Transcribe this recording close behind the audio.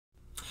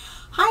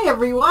Hi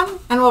everyone,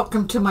 and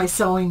welcome to my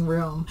sewing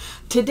room.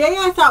 Today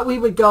I thought we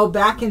would go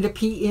back into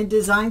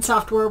InDesign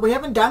software. We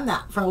haven't done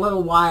that for a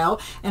little while,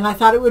 and I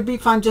thought it would be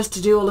fun just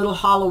to do a little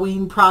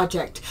Halloween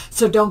project,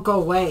 so don't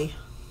go away.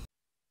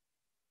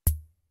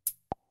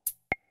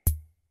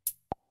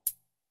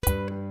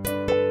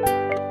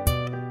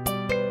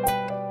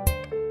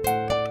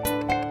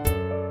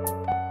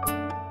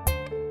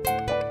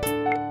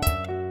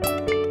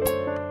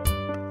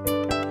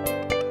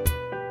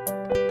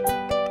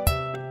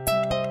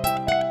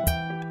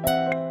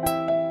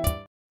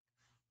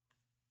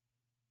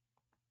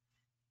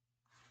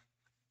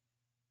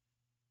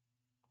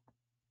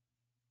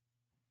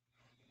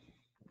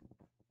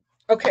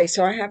 Okay,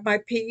 so I have my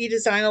PE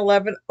Design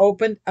 11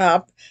 opened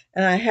up,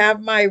 and I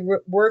have my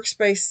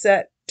workspace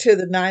set to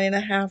the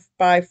 9.5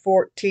 by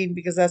 14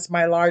 because that's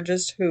my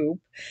largest hoop.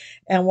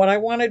 And what I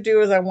want to do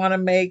is I want to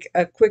make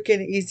a quick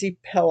and easy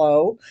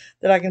pillow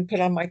that I can put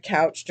on my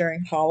couch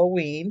during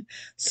Halloween.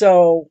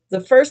 So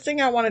the first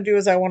thing I want to do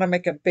is I want to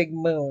make a big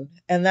moon,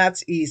 and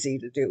that's easy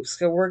to do.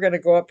 So we're going to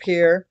go up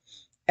here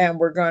and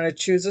we're going to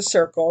choose a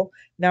circle.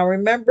 Now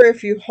remember,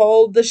 if you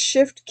hold the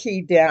shift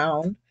key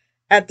down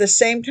at the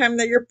same time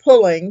that you're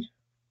pulling,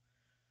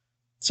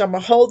 so I'm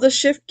going to hold the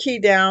shift key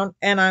down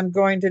and I'm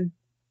going to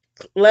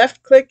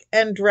left click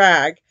and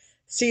drag.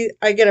 See,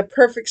 I get a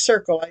perfect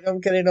circle. I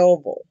don't get an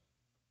oval.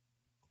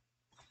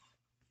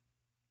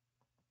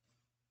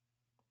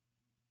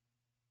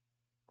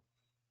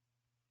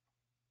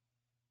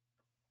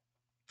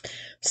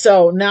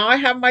 So now I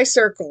have my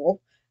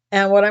circle,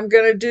 and what I'm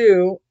going to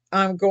do,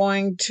 I'm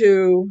going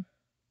to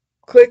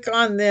click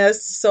on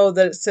this so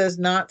that it says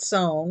not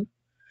sewn.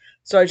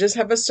 So I just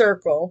have a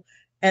circle,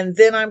 and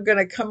then I'm going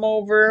to come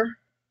over,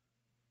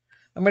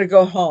 I'm going to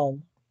go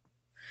home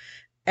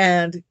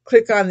and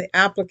click on the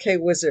applique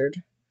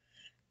wizard.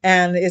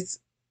 And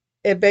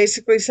it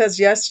basically says,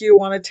 yes, you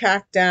want to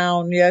tack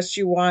down. Yes,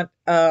 you want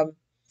a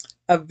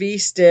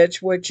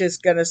V-stitch, which is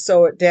going to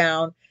sew it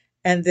down.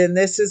 And then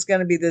this is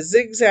going to be the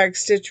zigzag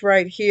stitch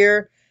right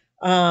here.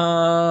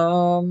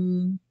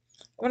 I'm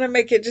going to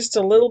make it just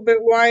a little bit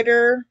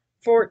wider,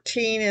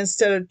 14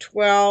 instead of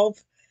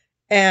 12,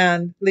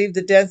 and leave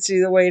the density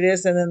the way it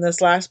is. And then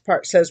this last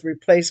part says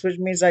replace, which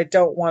means I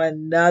don't want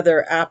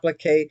another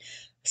applique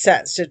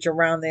satin stitch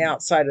around the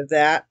outside of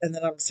that. And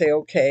then I'm going to say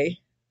okay.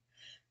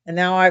 And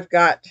now I've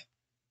got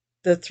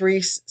the 3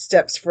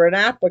 steps for an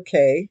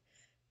applique.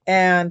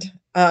 And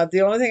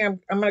the only thing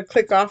I'm going to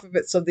click off of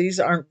it so these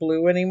aren't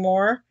blue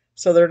anymore.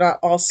 So they're not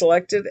all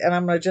selected. And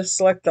I'm going to just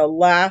select the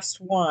last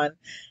one.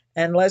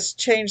 And let's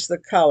change the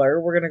color.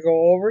 We're going to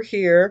go over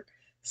here.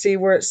 See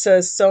where it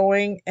says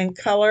sewing and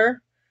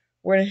color.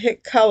 We're going to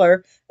hit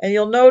color. And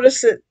you'll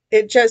notice that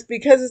it just,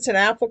 because it's an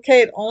applique,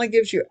 it only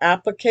gives you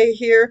applique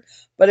here.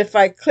 But if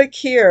I click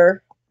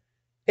here,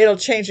 it'll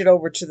change it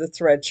over to the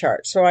thread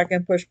chart. So I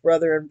can push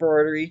Brother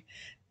Embroidery.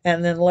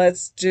 And then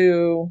let's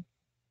do,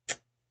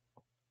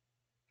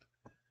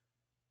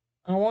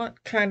 I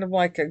want kind of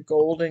like a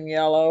golden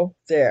yellow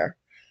there.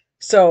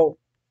 So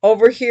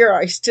over here,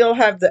 I still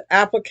have the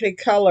applique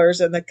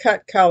colors and the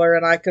cut color,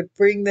 and I could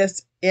bring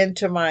this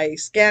into my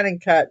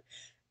scanning cut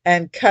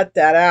and cut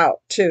that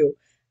out too.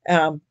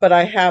 But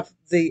I have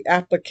the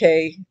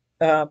applique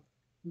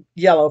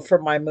yellow for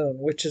my moon,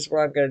 which is what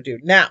I'm going to do.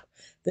 Now,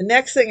 the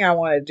next thing I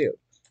want to do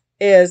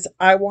is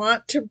I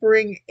want to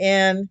bring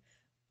in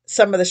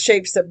some of the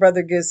shapes that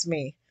Brother gives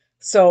me.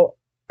 So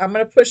I'm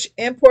going to push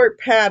import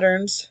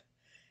patterns,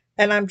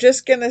 and I'm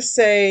just going to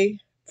say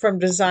from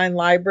design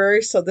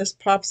library. So this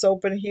pops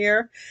open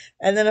here.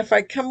 And then if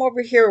I come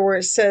over here where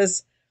it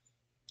says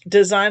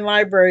design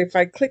library, if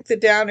I click the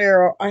down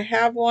arrow, I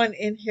have one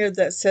in here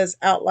that says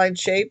outline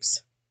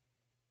shapes.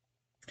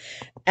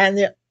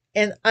 And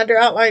under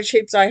outline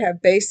shapes, I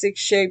have basic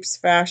shapes,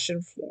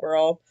 fashion,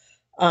 floral,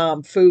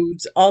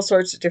 foods, all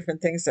sorts of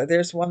different things. So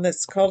there's one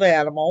that's called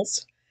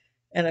animals.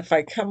 And if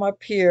I come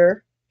up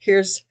here,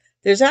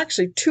 there's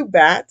actually 2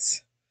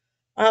 bats.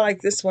 I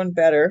like this one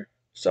better.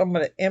 So I'm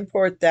going to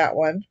import that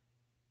one.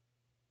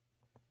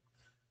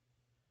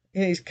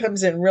 And he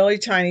comes in really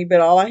tiny,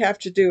 but all I have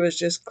to do is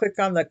just click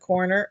on the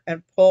corner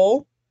and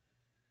pull.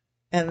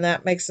 And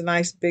that makes a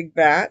nice big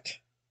bat.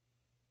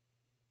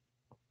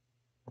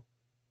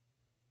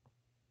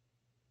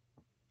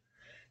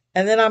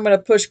 And then I'm going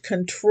to push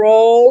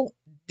Control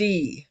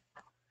D.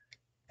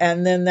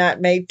 And then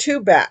that made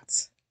 2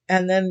 bats.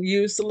 And then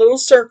use the little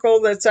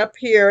circle that's up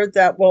here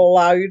that will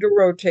allow you to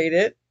rotate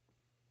it.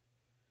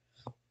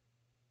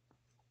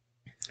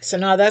 So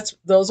now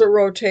those are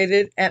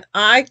rotated, and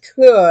I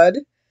could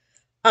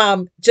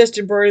just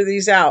embroider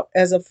these out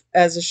as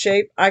a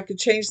shape. I could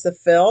change the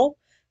fill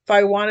if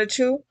I wanted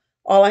to.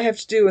 All I have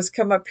to do is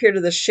come up here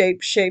to the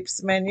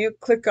shapes menu,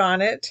 click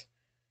on it,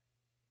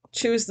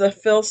 choose the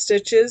fill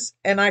stitches,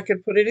 and I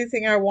could put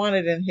anything I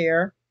wanted in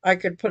here. I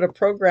could put a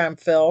program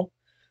fill,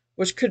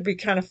 which could be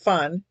kind of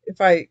fun. If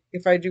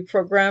I do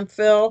program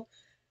fill,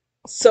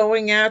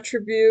 sewing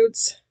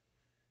attributes,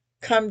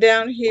 come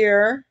down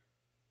here.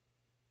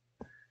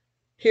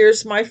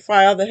 Here's my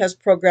file that has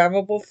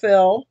programmable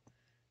fill.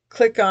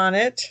 Click on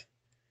it.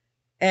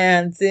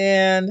 and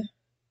then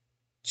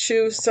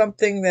choose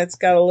something that's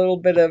got a little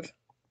bit of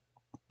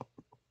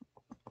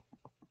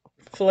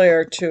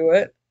flair to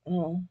it.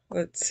 Oh,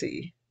 let's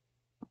see.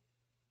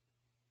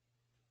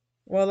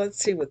 Well, let's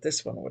see what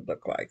this one would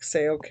look like.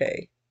 Say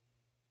okay.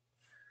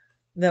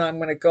 Then I'm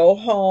going to go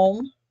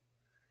home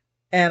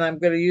and I'm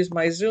going to use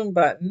my zoom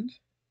button.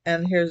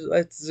 And here's,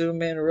 let's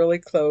zoom in really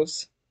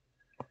close.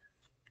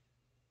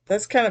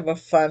 That's kind of a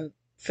fun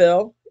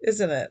fill,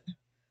 isn't it?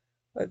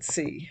 Let's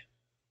see.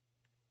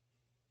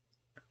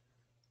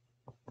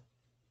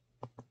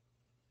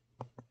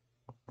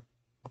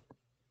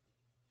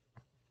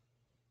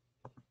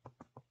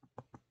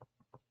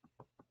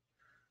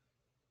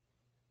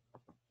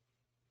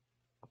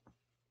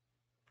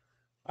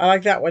 I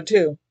like that one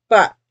too.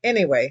 But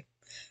anyway,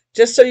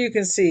 just so you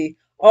can see.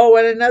 Oh,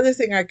 and another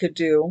thing I could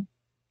do,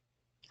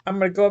 I'm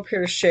going to go up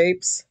here to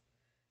shapes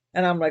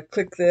and I'm going to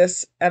click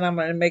this and I'm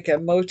going to make a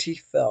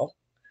motif fill.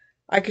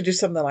 I could do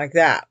something like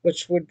that,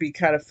 which would be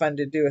kind of fun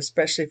to do,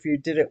 especially if you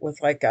did it with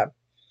like a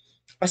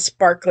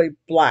sparkly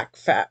black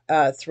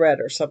thread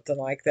or something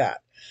like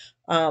that.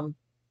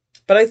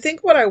 But I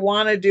think what I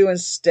want to do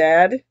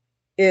instead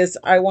is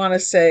I want to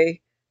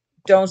say,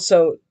 don't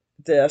sew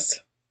this.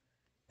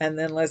 And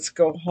then let's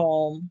go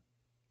home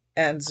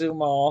and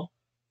zoom all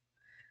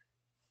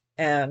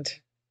and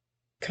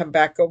come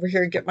back over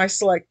here and get my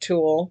select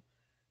tool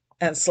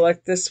and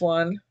select this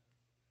one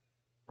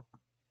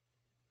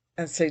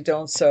and say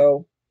don't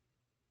sew.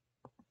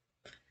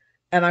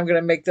 And I'm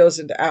going to make those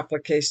into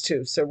appliques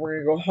too. So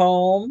we're going to go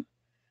home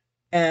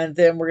and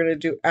then we're going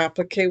to do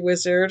applique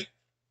wizard.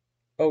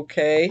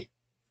 Okay.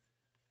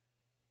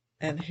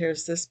 And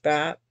here's this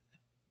bat.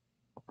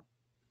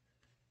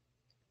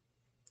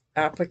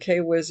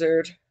 Applique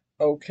wizard.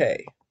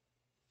 Okay.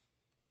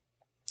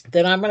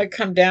 Then I'm going to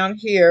come down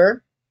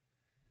here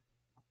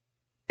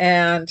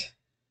and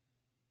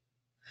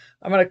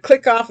I'm going to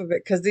click off of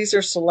it because these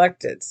are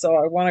selected. So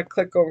I want to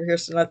click over here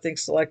so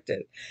nothing's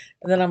selected.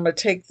 And then I'm going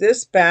to take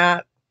this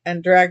bat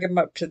and drag him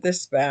up to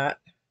this bat.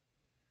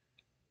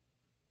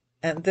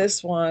 And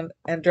this one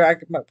and drag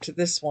them up to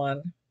this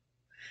one.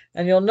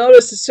 And you'll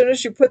notice as soon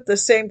as you put the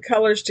same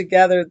colors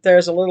together,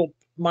 there's a little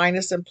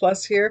minus and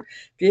plus here.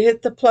 If you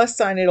hit the plus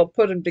sign, it'll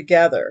put them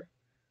together.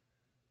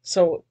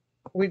 So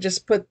we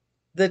just put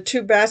the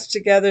two bats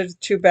together, the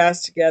two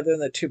bats together,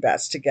 and the two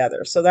bats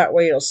together. So that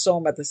way it'll sew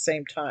them at the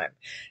same time.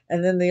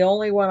 And then the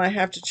only one I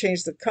have to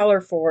change the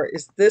color for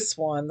is this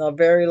one, the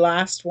very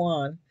last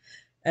one.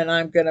 And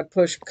I'm going to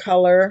push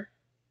color,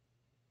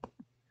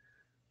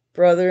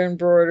 brother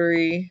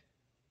embroidery,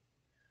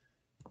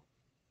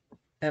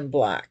 and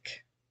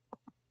black.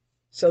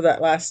 So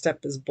that last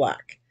step is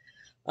black.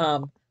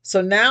 So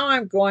now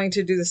I'm going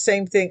to do the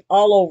same thing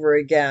all over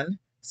again.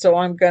 So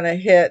I'm going to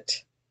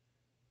hit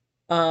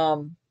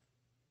oh,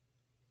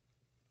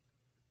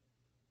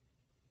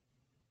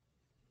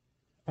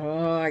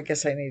 I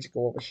guess I need to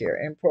go over here.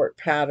 Import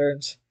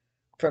patterns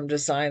from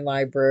design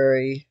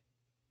library.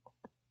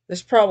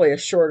 There's probably a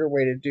shorter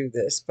way to do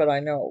this, but I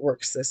know it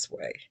works this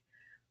way.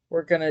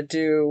 We're going to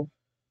do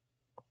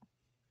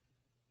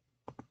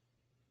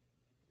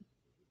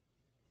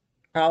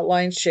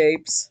outline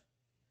shapes.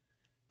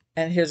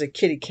 And here's a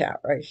kitty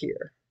cat right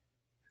here.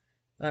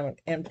 And I'm going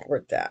to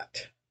import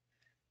that.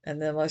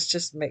 And then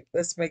let's make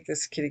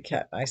this kitty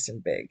cat nice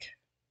and big.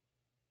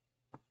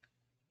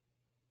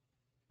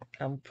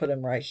 I'm put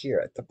him right here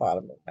at the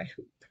bottom of my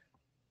hoop.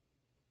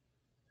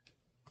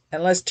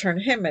 And let's turn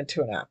him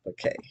into an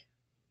applique.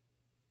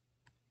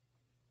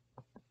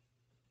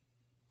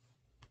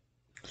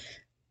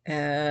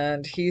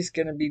 And he's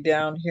going to be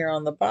down here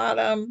on the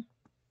bottom.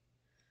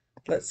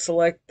 Let's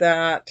select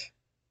that.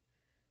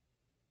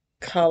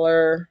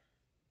 Color.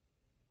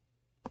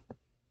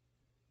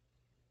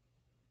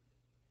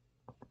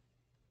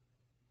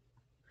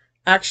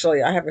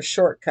 Actually, I have a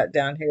shortcut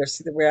down here.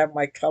 See that we have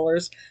my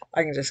colors?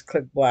 I can just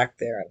click black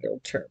there and it'll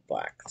turn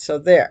black. So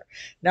there.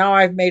 Now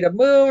I've made a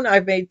moon,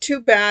 I've made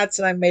two bats,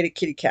 and I've made a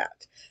kitty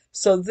cat.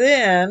 So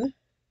then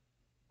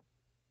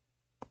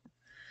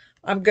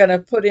I'm going to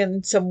put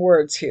in some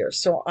words here.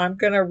 So I'm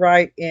going to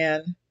write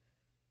in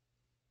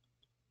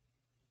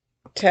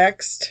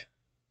text.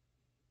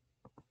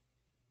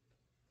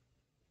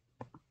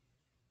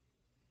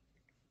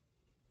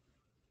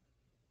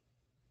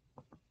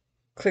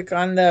 Click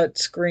on the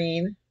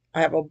screen.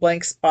 I have a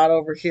blank spot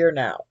over here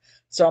now.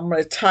 So I'm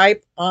going to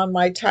type on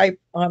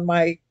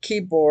my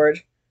keyboard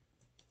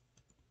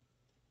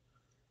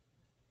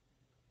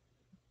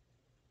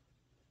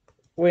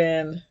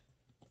when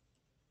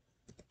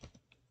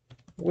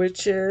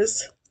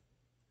witches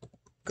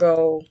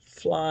go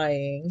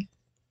flying.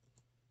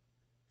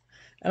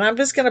 And I'm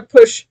just going to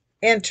push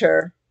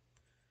enter.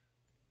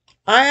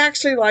 I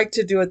actually like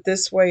to do it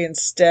this way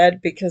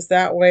instead because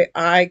that way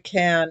I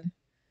can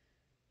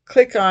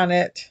click on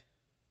it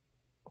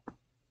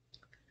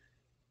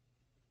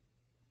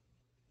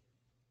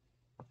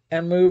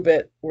and move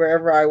it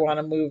wherever I want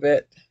to move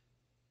it.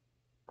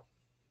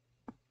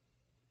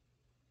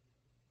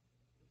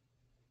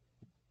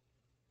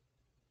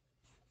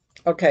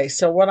 Okay,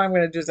 so what I'm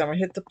going to do is I'm going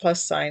to hit the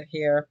plus sign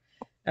here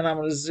and I'm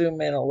going to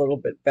zoom in a little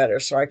bit better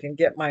so I can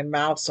get my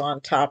mouse on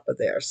top of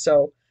there.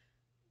 So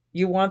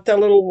you want the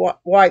little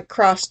white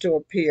cross to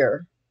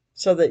appear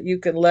so that you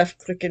can left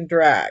click and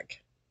drag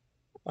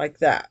like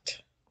that.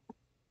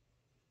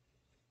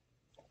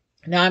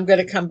 Now I'm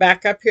going to come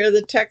back up here to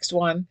the text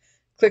one,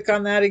 click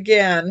on that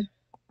again,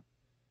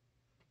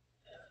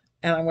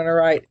 and I'm going to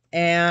write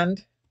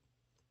and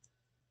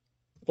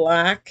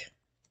black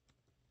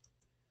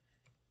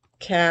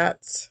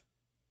cats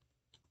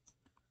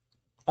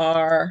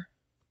are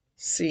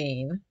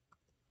seen.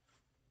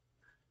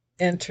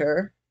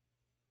 Enter.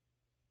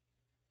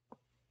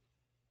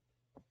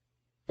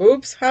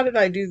 Oops, how did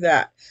I do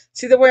that?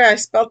 See the way I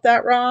spelt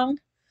that wrong?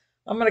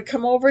 I'm going to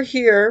come over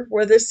here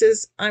where this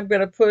is. I'm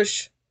going to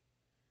push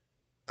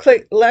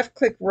left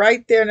click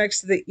right there next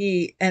to the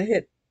E and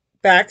hit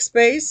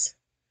backspace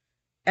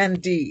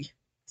and D.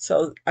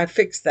 So I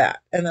fixed that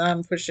and then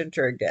I'm push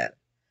enter again.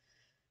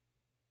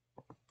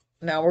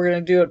 Now we're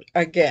going to do it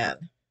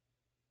again.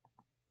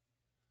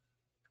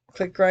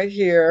 Click right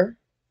here.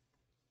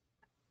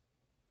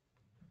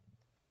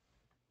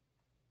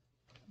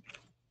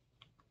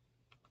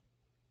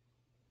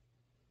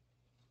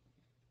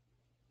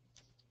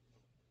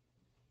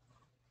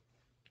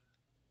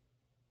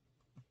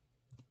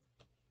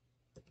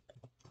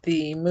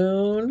 The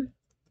moon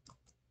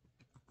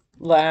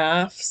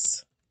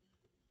laughs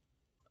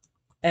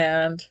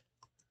and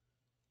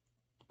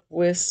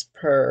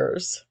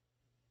whispers.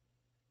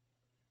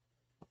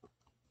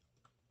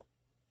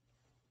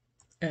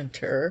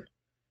 Enter.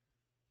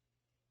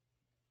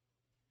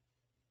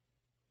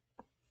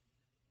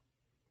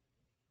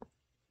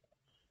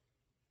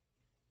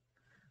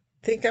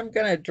 I think I'm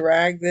going to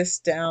drag this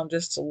down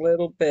just a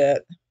little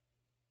bit.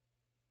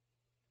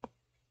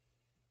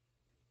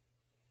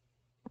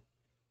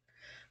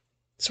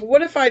 So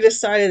what if I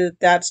decided that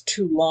that's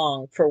too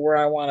long for where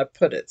I want to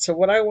put it? So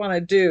what I want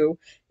to do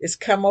is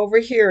come over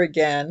here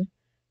again.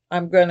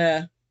 I'm going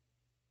to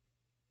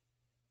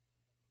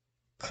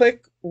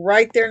click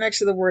right there next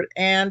to the word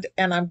and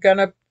I'm going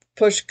to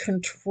push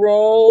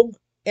Control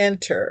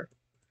Enter.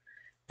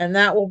 And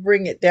that will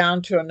bring it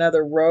down to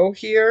another row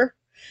here.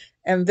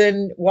 And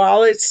then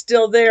while it's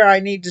still there,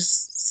 I need to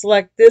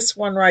select this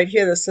one right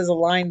here that says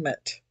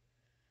alignment.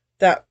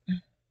 That,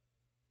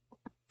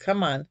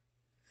 come on.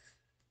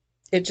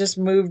 It just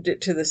moved it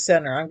to the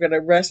center. I'm going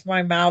to rest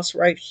my mouse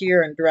right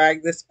here and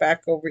drag this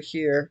back over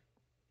here.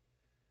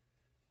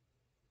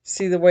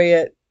 See the way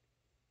it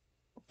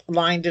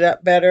lined it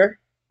up better?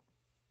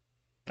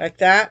 Like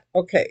that?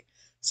 Okay.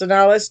 So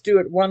now let's do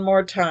it one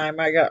more time.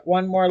 I got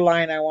one more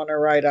line I want to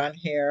write on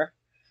here.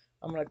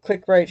 I'm going to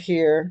click right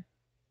here.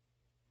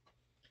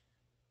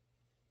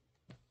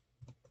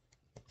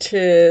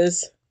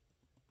 'Tis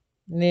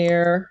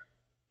near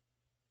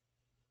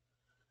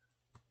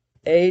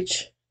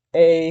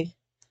H-A.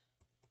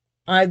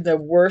 I'm the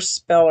worst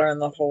speller in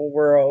the whole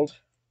world.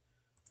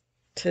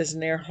 'Tis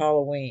near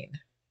Halloween.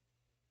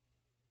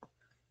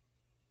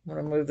 I'm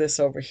going to move this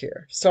over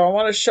here. So I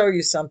want to show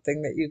you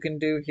something that you can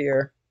do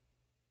here.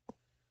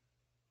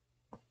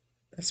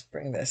 Let's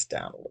bring this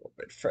down a little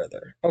bit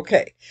further.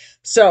 Okay,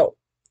 so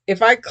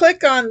if I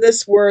click on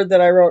this word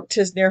that I wrote,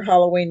 'tis near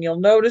Halloween, you'll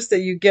notice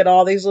that you get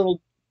all these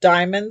little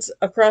diamonds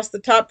across the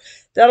top.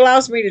 That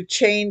allows me to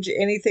change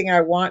anything I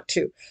want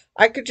to.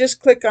 I could just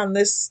click on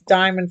this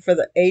diamond for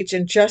the H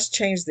and just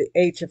change the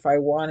H if I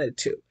wanted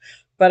to.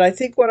 But I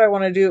think what I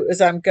want to do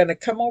is I'm going to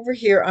come over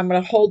here. I'm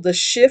going to hold the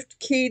Shift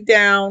key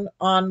down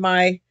on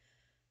my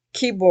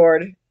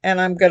keyboard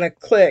and I'm going to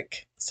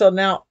click. So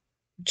now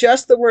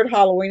just the word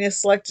Halloween is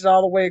selected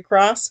all the way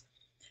across.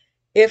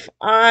 If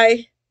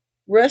I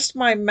rest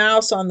my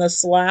mouse on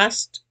this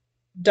last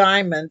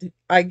diamond,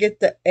 I get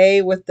the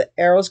A with the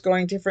arrows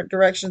going different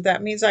directions.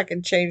 That means I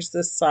can change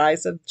the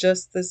size of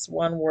just this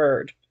one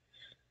word.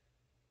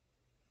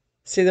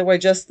 See the way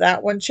just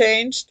that one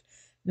changed?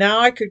 Now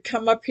I could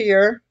come up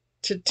here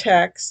to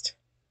text,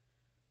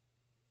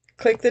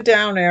 click the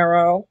down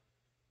arrow,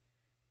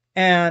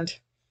 and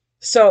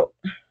so,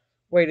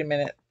 wait a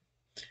minute.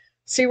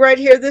 See right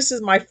here, this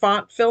is my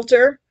font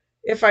filter.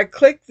 If I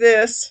click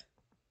this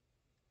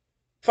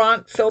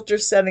font filter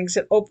settings,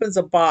 it opens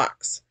a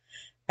box.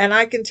 And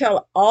I can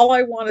tell all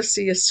I want to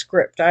see is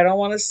script. I don't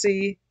want to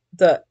see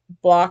the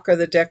block or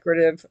the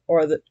decorative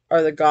or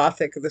the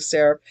Gothic or the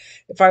serif.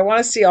 If I want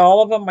to see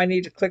all of them, I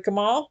need to click them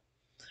all.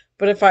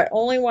 But if I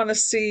only want to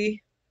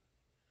see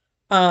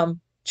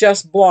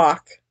just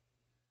block,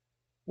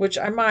 which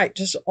I might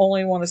just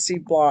only want to see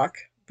block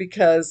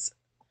because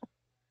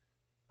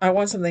I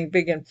want something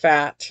big and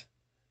fat.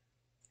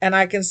 And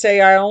I can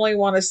say I only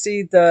want to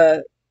see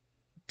the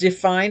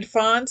defined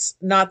fonts,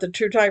 not the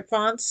true type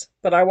fonts,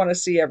 but I want to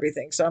see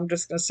everything. So I'm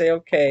just going to say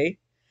okay.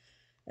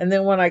 And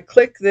then when I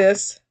click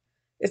this,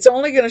 it's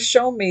only going to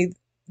show me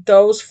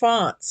those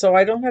fonts. So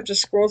I don't have to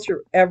scroll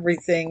through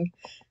everything,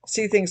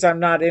 see things I'm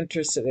not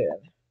interested in.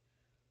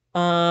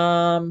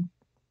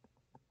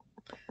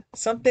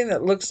 Something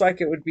that looks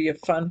like it would be a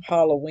fun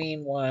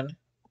Halloween one.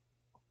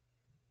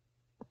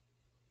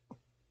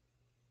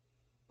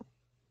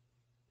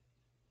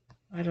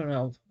 I don't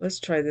know. Let's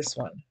try this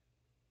one.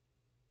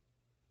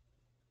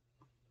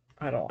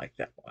 I don't like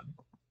that one.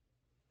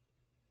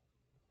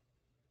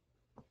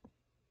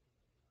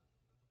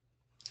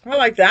 I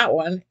like that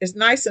one. It's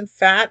nice and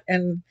fat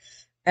and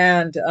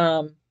kind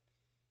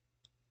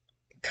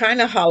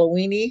of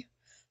Halloweeny.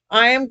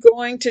 I am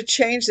going to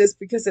change this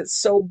because it's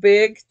so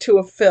big to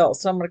a fill.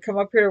 So I'm going to come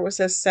up here where it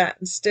says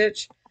satin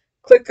stitch,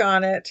 click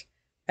on it,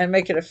 and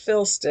make it a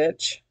fill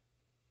stitch.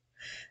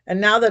 And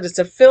now that it's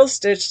a fill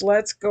stitch,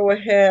 let's go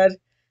ahead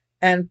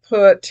and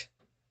put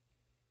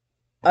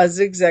a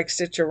zigzag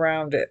stitch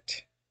around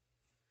it.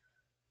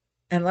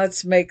 And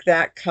let's make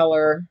that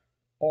color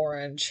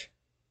orange.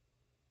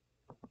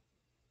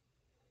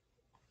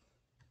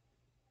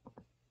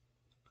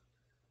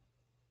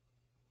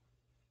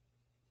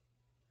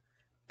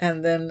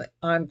 And then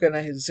I'm going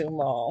to zoom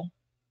all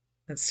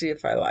and see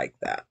if I like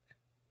that.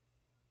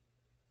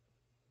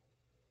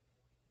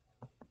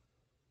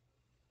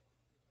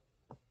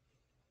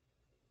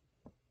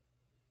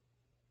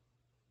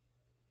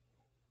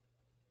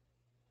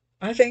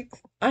 I think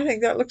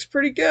that looks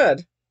pretty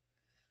good.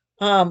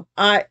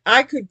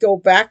 I could go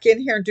back in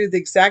here and do the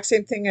exact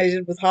same thing I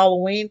did with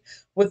Halloween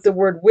with the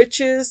word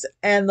witches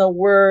and the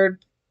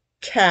word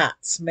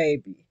cats,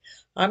 maybe.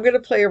 I'm going to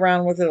play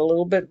around with it a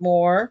little bit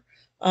more.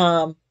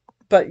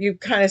 But you've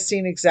kind of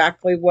seen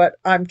exactly what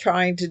I'm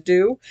trying to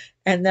do.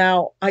 And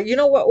now, you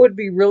know what would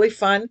be really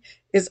fun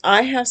is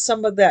I have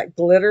some of that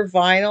glitter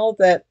vinyl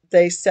that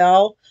they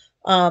sell.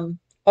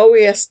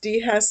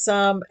 OESD has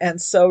some,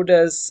 and so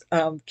does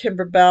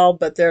Kimberbell,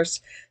 but there's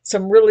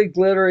some really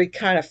glittery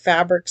kind of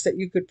fabrics that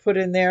you could put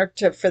in there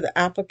for the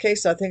applique.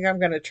 So I think I'm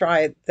going to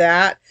try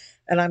that,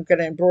 and I'm going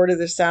to embroider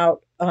this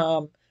out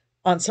on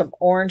some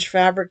orange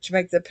fabric to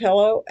make the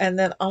pillow, and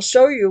then I'll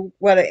show you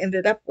what I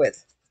ended up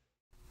with.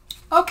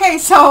 Okay,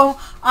 so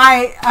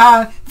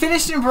I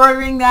finished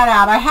embroidering that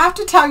out. I have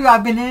to tell you,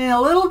 I've been in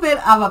a little bit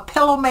of a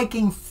pillow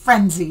making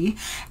frenzy,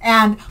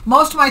 and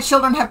most of my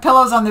children have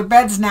pillows on their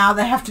beds now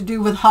that have to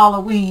do with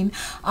Halloween,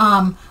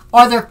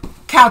 or their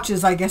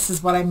couches, I guess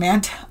is what I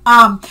meant.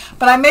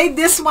 But I made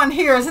this one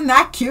here. Isn't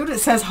that cute? It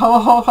says ho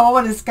ho ho,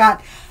 and it's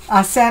got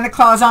Santa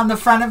Claus on the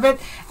front of it,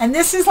 and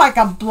this is like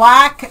a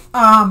black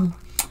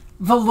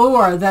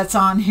velour that's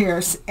on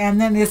here,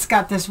 and then it's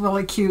got this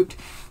really cute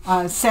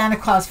Santa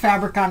Claus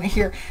fabric on it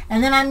here.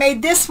 And then I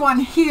made this one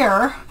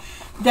here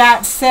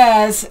that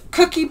says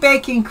Cookie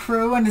Baking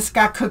Crew, and it's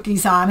got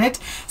cookies on it.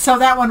 So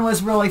that one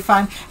was really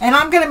fun. And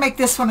I'm going to make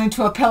this one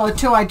into a pillow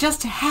too. I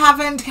just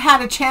haven't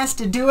had a chance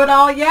to do it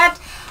all yet.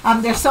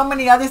 There's so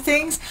many other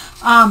things.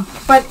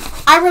 But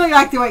I really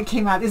like the way it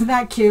came out. Isn't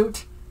that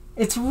cute?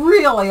 It's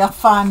really a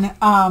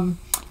fun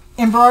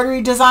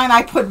embroidery design.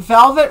 I put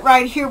velvet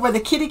right here where the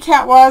kitty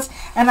cat was,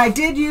 and I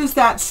did use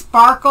that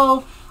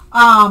sparkle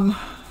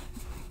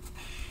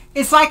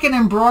it's like an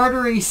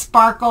embroidery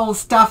sparkle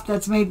stuff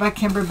that's made by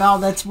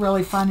Kimberbell. That's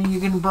really fun, and you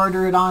can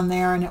embroider it on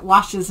there, and it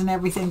washes and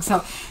everything.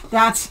 So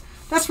that's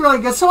really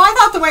good. So I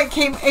thought the way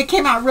it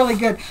came out really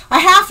good. I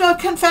have a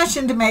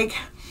confession to make.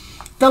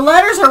 The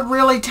letters are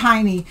really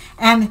tiny,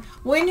 and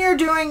when you're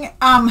doing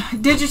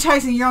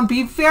digitizing your own,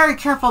 be very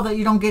careful that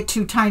you don't get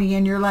too tiny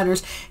in your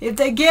letters. If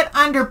they get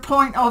under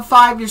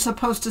 0.05, you're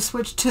supposed to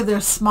switch to the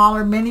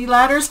smaller mini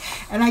letters,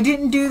 and I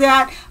didn't do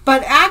that.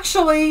 But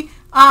actually,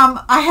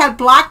 I had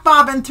black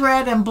bobbin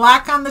thread and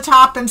black on the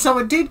top, and so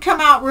it did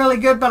come out really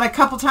good, but a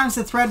couple times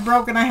the thread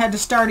broke and I had to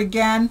start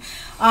again.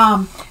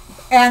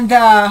 And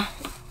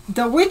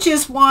the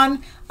witches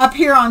one up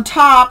here on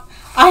top,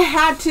 I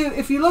had to,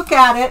 if you look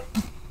at it,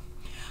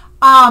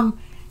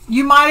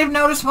 you might have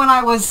noticed when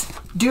I was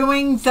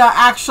doing the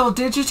actual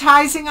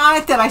digitizing on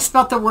it that I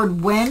spelt the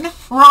word win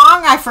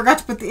wrong. I forgot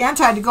to put the end.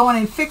 I had to go in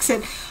and fix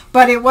it,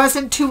 but it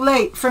wasn't too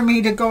late for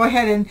me to go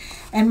ahead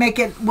and make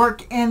it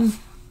work in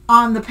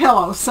on the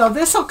pillow. So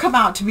this will come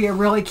out to be a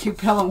really cute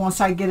pillow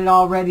once I get it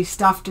all ready,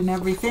 stuffed and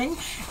everything.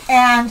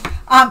 And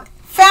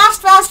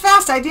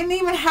fast. I didn't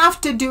even have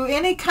to do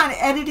any kind of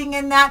editing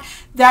in that.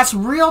 That's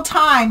real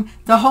time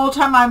the whole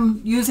time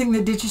I'm using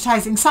the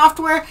digitizing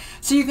software.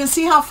 So you can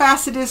see how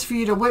fast it is for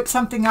you to whip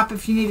something up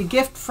if you need a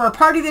gift for a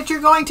party that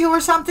you're going to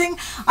or something.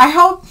 I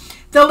hope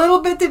the little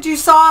bit that you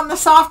saw on the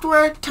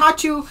software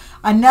taught you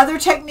another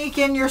technique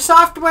in your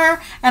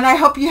software, and I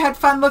hope you had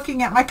fun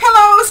looking at my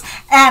pillows,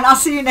 and I'll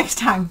see you next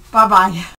time. Bye-bye.